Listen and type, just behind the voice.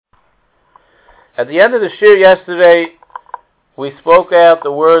At the end of the shir yesterday, we spoke out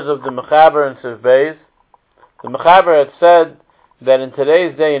the words of the Mechaber and Sif Beis. The Mechaber had said that in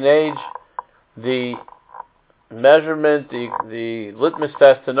today's day and age, the measurement, the litmus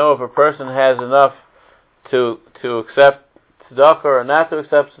test to know if a person has enough to accept tzedakah or not to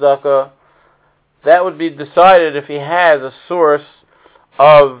accept tzedakah, that would be decided if he has a source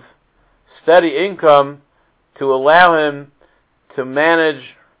of steady income to allow him to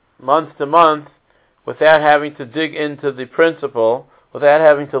manage month to month without having to dig into the principle, without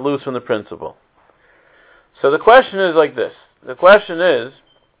having to lose from the principle. So the question is like this. The question is,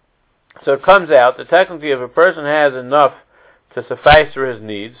 so it comes out that technically if a person has enough to suffice for his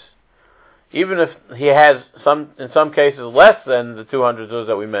needs, even if he has in some cases less than the 200 zuz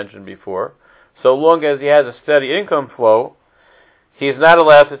that we mentioned before, so long as he has a steady income flow, he is not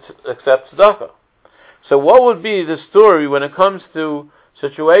allowed to accept tzedakah. So what would be the story when it comes to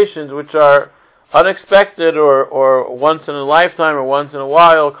situations which are unexpected or once in a lifetime or once in a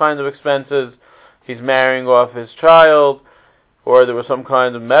while kind of expenses? He's marrying off his child, or there was some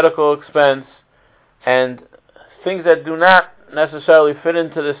kind of medical expense, and things that do not necessarily fit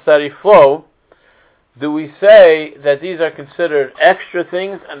into the steady flow. Do we say that these are considered extra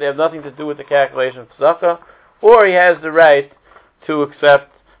things and they have nothing to do with the calculation of tzedakah, or he has the right to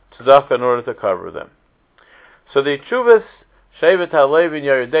accept tzedakah in order to cover them? So the Tshuvas Shevet HaLevi in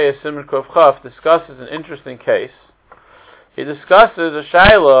Yeridei Siman Kov Chaf discusses an interesting case. He discusses a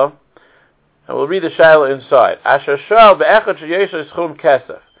shaila, and we'll read the shaila inside. Asher shal be'echad sheyesh schum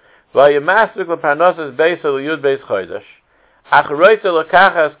kesef v'yamasik leparnosas beisa liyud beis chodesh achroitze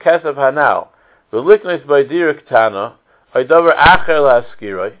lekachas kesef hanal v'liknis b'dir ktana oidavar acher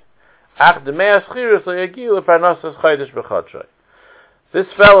la'askiroi ach demei askirus le'yagi leparnosas chodesh b'chodshoi. This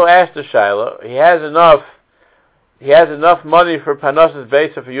fellow asked the shaila. He has enough money for parnosas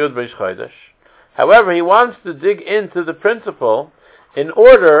beisa for yud beis chodesh. However, he wants to dig into the principle in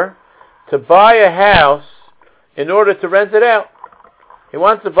order to buy a house in order to rent it out. He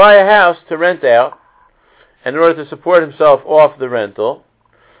wants to buy a house to rent out in order to support himself off the rental.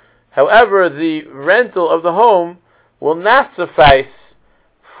 However, the rental of the home will not suffice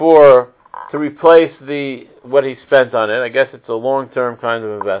to replace what he spent on it. I guess it's a long-term kind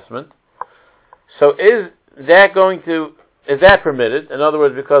of investment. So is that permitted? In other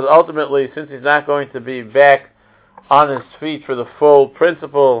words, because ultimately, since he's not going to be back on his feet for the full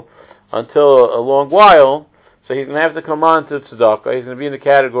principle until a long while, so he's going to have to come on to tzedakah. He's going to be in the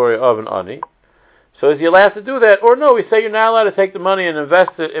category of an ani. So is he allowed to do that? Or no, we say you're not allowed to take the money and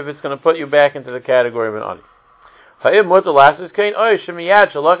invest it if it's going to put you back into the category of an ani.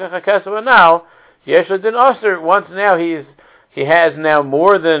 Once now he has now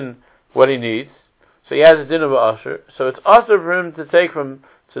more than what he needs, so he has a din of usher. So it's usher for him to take from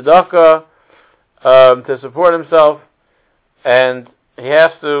tzedakah to support himself, and he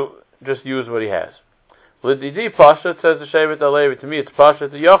has to just use what he has. L'didi pasha, says the Shevet HaLevi, to me it's pasha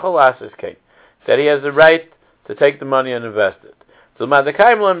to yochel asis kein, that he has the right to take the money and invest it. Zilmad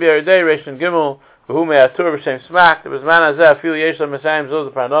dekayim lam b'yerdei reshin gimel v'hu me'atur b'shem smak b'zman hazeh afil yesh lam mesayim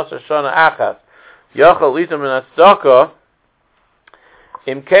zuz parnosa shana achas yochel litam min tzedakah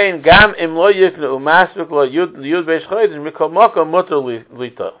im kein gam im lo yiknu u'masvik lo yud beis chodesh mikol mokom muter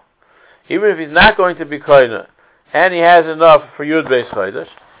lita. Even if he's not going to be koina and he has enough for yud beis chodesh,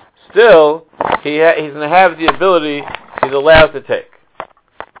 still he's going to have the ability, he's allowed to take.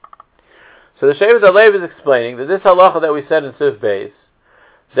 So the Shevet HaLevi is explaining that this halacha that we said in Sif Beis,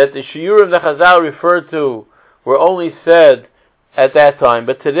 that the shiurim that Chazal referred to were only said at that time,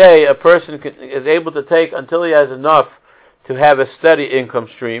 but today a person is able to take until he has enough to have a steady income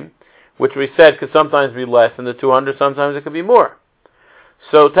stream, which we said could sometimes be less than the 200, sometimes it could be more.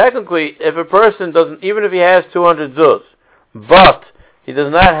 So technically, if a person doesn't, even if he has 200 zuz, but he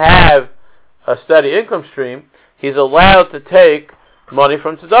does not have a steady income stream, he's allowed to take money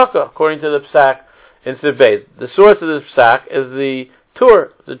from tzedakah, according to the psak in Sif Beis. The source of this psak is the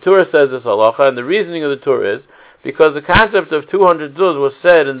Tur. The Tur says this halacha, and the reasoning of the Tur is because the concept of 200 zuz was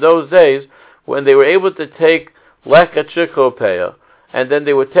said in those days when they were able to take leka chikopeya, and then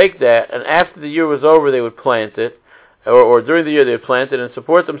they would take that, and after the year was over, they would plant it, or during the year they would plant it and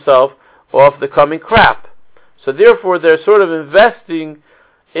support themselves off the coming crop. So therefore, they're sort of investing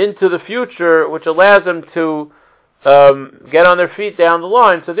into the future, which allows them to get on their feet down the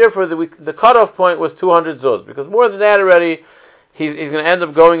line. So therefore, the cutoff point was 200 zuz, because more than that already, he's going to end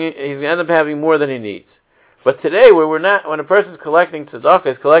up having more than he needs. But today, when a person's collecting tzedakah,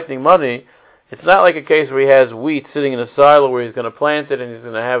 is collecting money, it's not like a case where he has wheat sitting in a silo where he's going to plant it and he's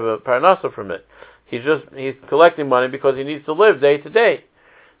going to have a parnasa from it. He's collecting money because he needs to live day to day.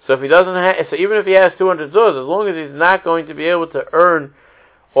 So if he doesn't have, so even if he has 200 zuz, as long as he's not going to be able to earn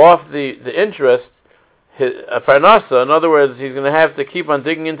off the interest, a parnasa, in other words, he's going to have to keep on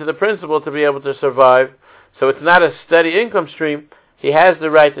digging into the principal to be able to survive. So it's not a steady income stream. He has the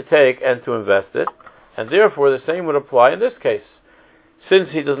right to take and to invest it, and therefore the same would apply in this case. Since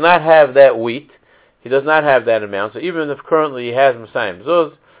he does not have that wheat, he does not have that amount, so even if currently he has Masayim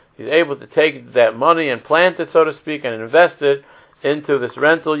Zuz, he's able to take that money and plant it, so to speak, and invest it into this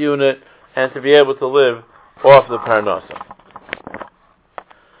rental unit, and to be able to live off the parnasa.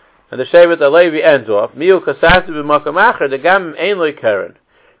 And the Shevet HaLevi ends off, Miu kasatu b'makam acher, the gamim ein loy keren.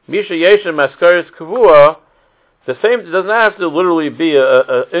 Misha yeshem maskaris kavua, the same, it does not have to literally be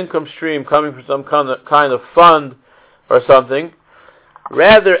a income stream coming from some kind of fund or something.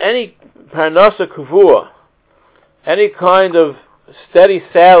 Rather, any parnasa kavua, any kind of steady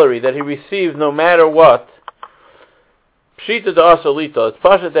salary that he receives no matter what, pshita da asolito, it's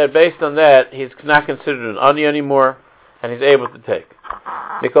pasha that based on that, he's not considered an ani anymore, and he's able to take.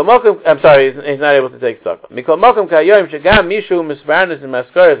 He's not able to take tzedakah. Mikol mokum kayom shegam mishu misbarnes and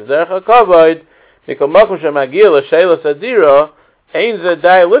maskares derech hakavod, mikol mokum shemagil l'sheila sadira, ein ze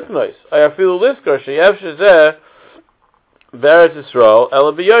dai litnois. Ayafilu liskar sheyev shezeh beretz Yisrael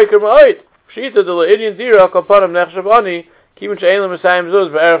ela b'yoyker ma'oid. Pshita de l'idin dira kapanam nechshav ani kimin she'en l'masayim zuz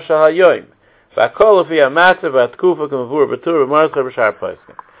be'erech shal hayoyim. V'akol lefi ha'matzav v'atkufa k'mavur b'tur v'marzcha b'shar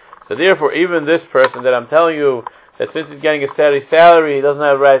paiskim. So therefore, even this person that I'm telling you, that since he's getting a steady salary, he doesn't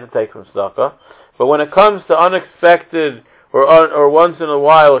have a right to take from tzedakah. But when it comes to unexpected or once in a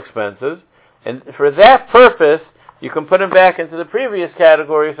while expenses, and for that purpose, you can put him back into the previous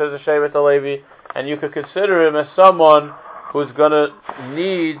category, says the Shevet HaLevi, and you could consider him as someone who's going to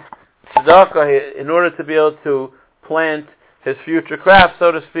need tzedakah in order to be able to plant his future crops,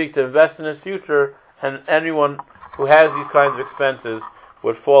 so to speak, to invest in his future, and anyone who has these kinds of expenses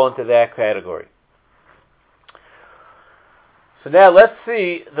would fall into that category. So now let's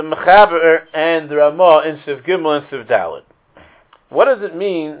see the Mechaber and the Ramah in Siv Gimel and Siv Dalet. What does it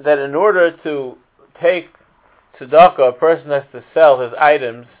mean that in order to take tzedakah, a person has to sell his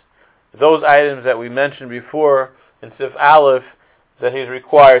items, those items that we mentioned before in Siv Aleph that he's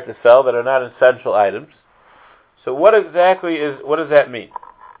required to sell, that are not essential items? So what does that mean?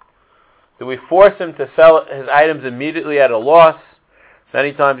 Do we force him to sell his items immediately at a loss?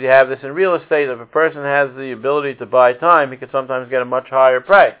 Many times you have this in real estate. If a person has the ability to buy time, he can sometimes get a much higher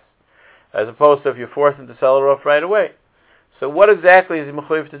price, as opposed to if you force him to sell it off right away. So what exactly is he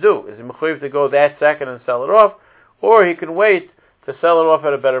mechuyev to do? Is he mechuyev to go that second and sell it off, or he can wait to sell it off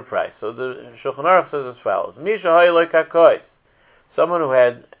at a better price? So the Shulchan Aruch says as follows: Misha ha'iloi kakois, someone who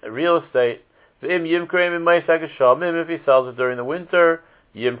had real estate, v'im yimkareim if he sells it during the winter,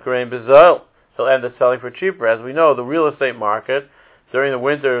 yimkareim b'zol, he'll end up selling for cheaper. As we know, the real estate market during the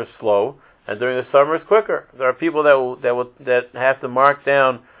winter is slow, and during the summer is quicker. There are people that have to mark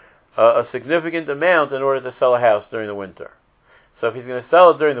down a significant amount in order to sell a house during the winter. So if he's going to sell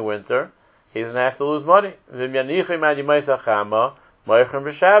it during the winter, he's going to have to lose money.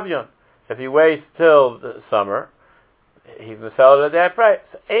 If he waits till the summer, he's going to sell it at that price.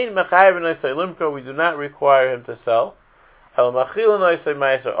 We do not require him to sell. We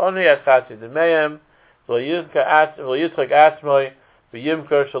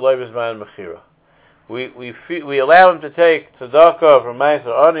allow him to take tzedakah from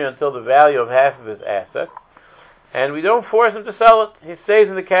Ma'aser Ani until the value of half of his assets, and we don't force him to sell it. He stays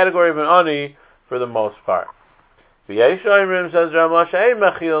in the category of an Ani for the most part. Some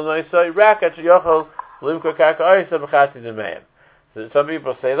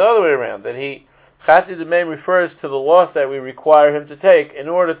people say the other way around, that Chati D'Meim refers to the loss that we require him to take in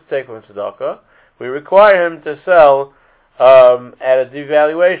order to take from tzedakah. We require him to sell at a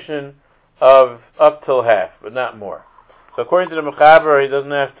devaluation of up till half, but not more. So according to the Mechaber, he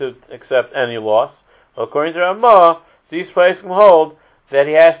doesn't have to accept any loss. According to Ramah, these places hold that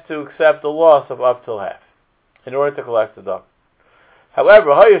he has to accept the loss of up till half in order to collect the tzedakah. However,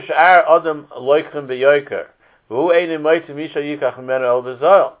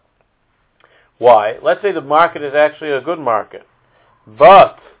 why? Let's say the market is actually a good market,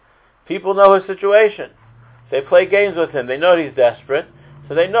 but people know his situation. They play games with him. They know he's desperate,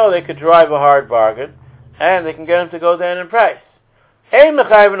 so they know they could drive a hard bargain, and they can get him to go down in price.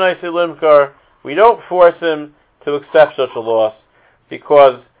 We don't force him to accept such a loss,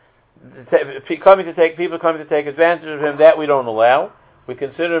 because people coming to take advantage of him, that we don't allow. We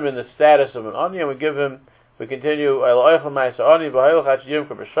consider him in the status of an ani, and we continue.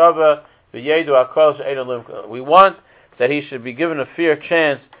 We want that he should be given a fair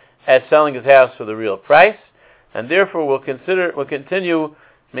chance at selling his house for the real price, and therefore we'll continue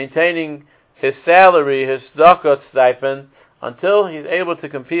maintaining his salary, his tzedakah stipend, until he's able to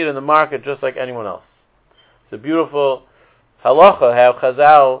compete in the market just like anyone else. It's a beautiful halacha how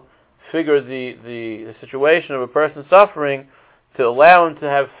Chazal figured the situation of a person suffering to allow him to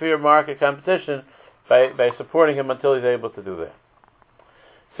have fair market competition by supporting him until he's able to do that.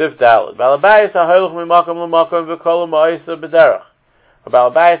 Sif Daled. Balabayis ha'hoilach mimakom l'makom v'kol ha'ma'isa b'derach. A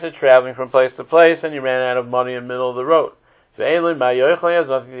Balabayis is traveling from place to place and he ran out of money in the middle of the road. Ve'elin ma'yoichle, he has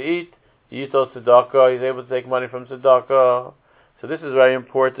nothing to eat. Yito tzedakah, he's able to take money from tzedakah. So this is very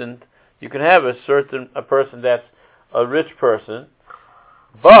important. You can have a person that's a rich person,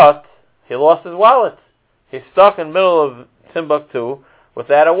 but he lost his wallet. He's stuck in the middle of Timbuktu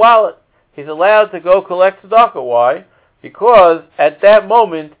without a wallet. He's allowed to go collect tzedakah. Why? Because at that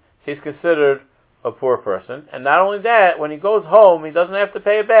moment he's considered a poor person, and not only that, when he goes home, he doesn't have to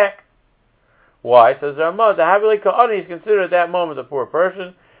pay it back. Why? Says Ramah, the Havili Ka'ani, he's considered at that moment a poor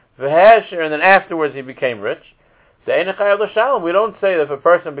person, and then afterwards he became rich. We don't say that if a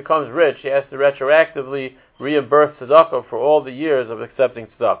person becomes rich, he has to retroactively reimburse tzedakah for all the years of accepting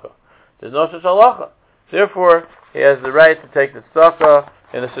tzedakah. There's no such halacha. Therefore, he has the right to take the tzedakah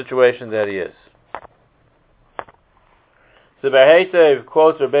in the situation that he is. The Beheitev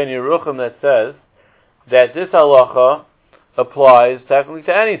quotes Rabbeinu Yerucham that says that this halacha applies technically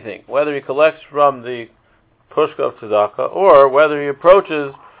to anything, whether he collects from the pushka of tzedakah or whether he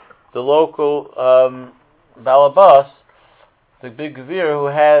approaches the local balabas, the big gvir who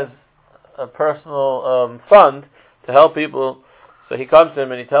has a personal fund to help people. So he comes to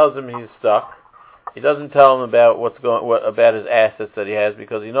him and he tells him he's stuck. He doesn't tell him about about his assets that he has,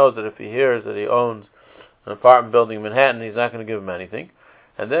 because he knows that if he hears that he owns an apartment building in Manhattan, he's not going to give him anything.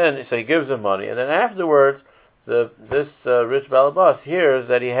 And then so he gives him money, and then afterwards this rich balabas hears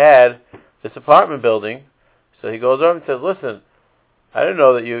that he had this apartment building. So he goes over and says, "Listen, I didn't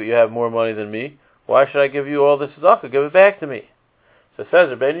know that you have more money than me. Why should I give you all this tzedakah? Give it back to me." So it says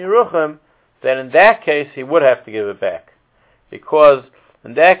Rabbeinu Yerucham that in that case he would have to give it back, because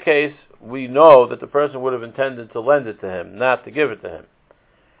in that case we know that the person would have intended to lend it to him, not to give it to him.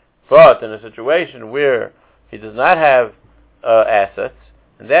 But in a situation where he does not have assets,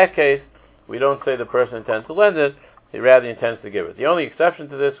 in that case we don't say the person intends to lend it, he rather intends to give it. The only exception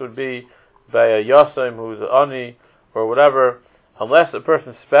to this would be by a Yosem who's an Ani or whatever. Unless a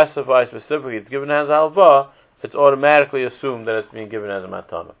person specifies specifically it's given as halva, it's automatically assumed that it's being given as a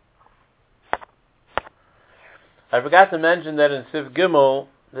matana. I forgot to mention that in Sif Gimel,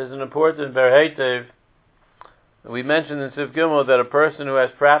 there's an important berheitev. We mentioned in Sif Gimel that a person who has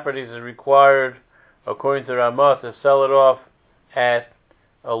properties is required, according to Ramah, to sell it off at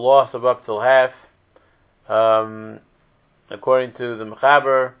a loss of up till half. According to the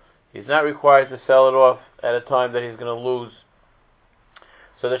Mechaber, he's not required to sell it off at a time that he's going to lose.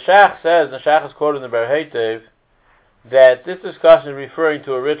 So the Shach says, the Shach is quoted in the Berheitev, that this discussion is referring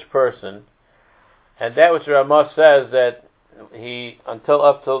to a rich person, and that which Ramah says that he,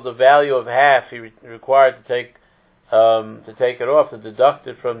 up till the value of half, he required to take it off, to deduct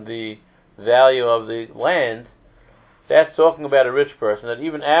it from the value of the land. That's talking about a rich person, that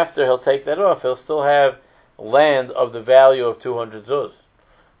even after he'll take that off, he'll still have land of the value of 200 zuz.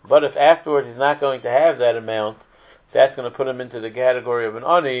 But if afterwards he's not going to have that amount, that's going to put him into the category of an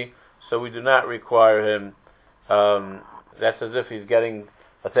ani, so we do not require him. That's as if he's getting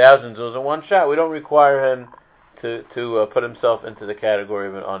 1,000 zuz in one shot. We don't require him to put himself into the category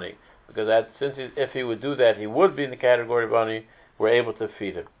of an ani, because if he would do that, he would be in the category of ani. We're able to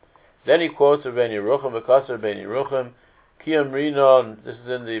feed him. Then he quotes Rabbeinu Yerucham, because Rabbeinu Yerucham, Kiyam Rina, this is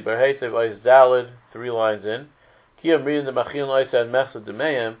in the Berheitev Ois Daled, 3 lines in. Kiyam Rina the Machil Noisa and Mechsed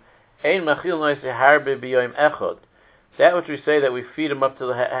Demeim, Ein Machil Noisa Harbe B'Yoim Echad. That which we say that we feed him up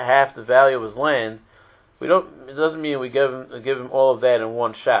to half the value of his land, it doesn't mean we give him all of that in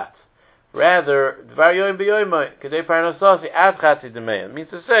one shot. Rather, it means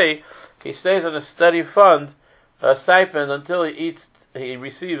to say he stays on a steady fund, a stipend, until he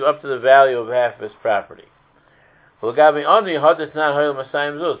receives up to the value of half of his property. And an ani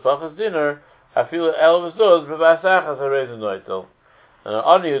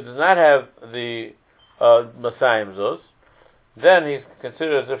who does not have the Masayim Zuz, then he's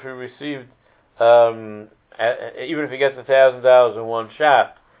considered as if he received, even if he gets $1,000 in one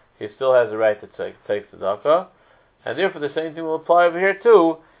shot, he still has the right to take tzedakah. And therefore the same thing will apply over here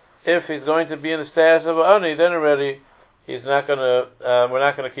too. If he's going to be in the status of an ani, then already we're not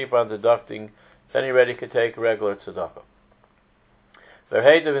going to keep on deducting, then he already could take regular tzedakah. The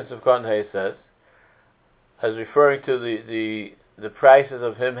Berheitev in Sivkot Hay says, as referring to the prices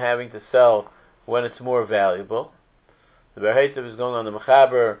of him having to sell when it's more valuable, The Berhetiv is going on the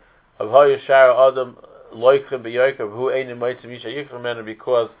Mechaber of Hayashara Adam Loichim B'Yoikav Hu Einim Meitzim Yisha Yichrim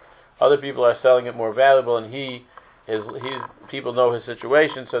because other people are selling it more valuable, and people know his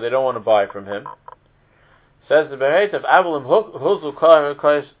situation, so they don't want to buy from him. Says the Berhetiv, Avalim Huzu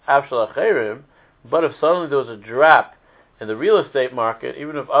Kais Avshal Acherim, but if suddenly there was a drop in the real estate market,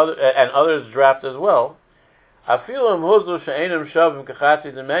 even if others dropped as well, Afilim Huzu She'enim Shavim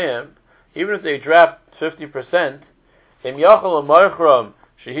Kachatzi Demeim, even if they dropped 50%, Im Yachal Amoichram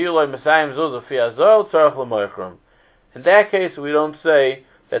Shehiloi Mesayim Zuz Fi Azol Tzarech Lamoichram. In that case, we don't say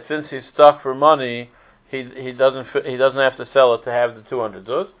that since he's stuck for money, he doesn't have to sell it to have the 200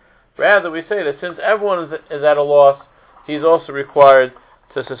 zuz. Rather, we say that since everyone is at a loss, he's also required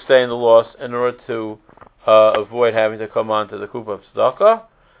to sustain the loss in order to avoid having to come on to the Kupa of Tzedakah,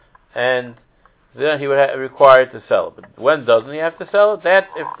 and then he would be required to sell it. But when doesn't he have to sell it? That's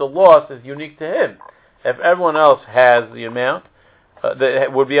if the loss is unique to him. If everyone else has the amount, they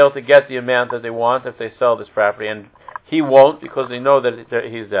would be able to get the amount that they want if they sell this property, and he won't because they know that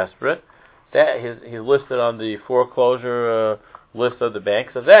he's desperate. That he's listed on the foreclosure list of the bank,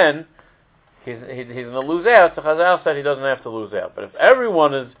 so then he's going to lose out. So Chazal said he doesn't have to lose out. But if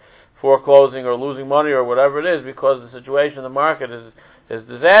everyone is foreclosing or losing money or whatever it is because the situation in the market is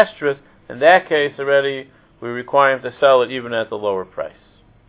disastrous, in that case already we require him to sell it even at the lower price.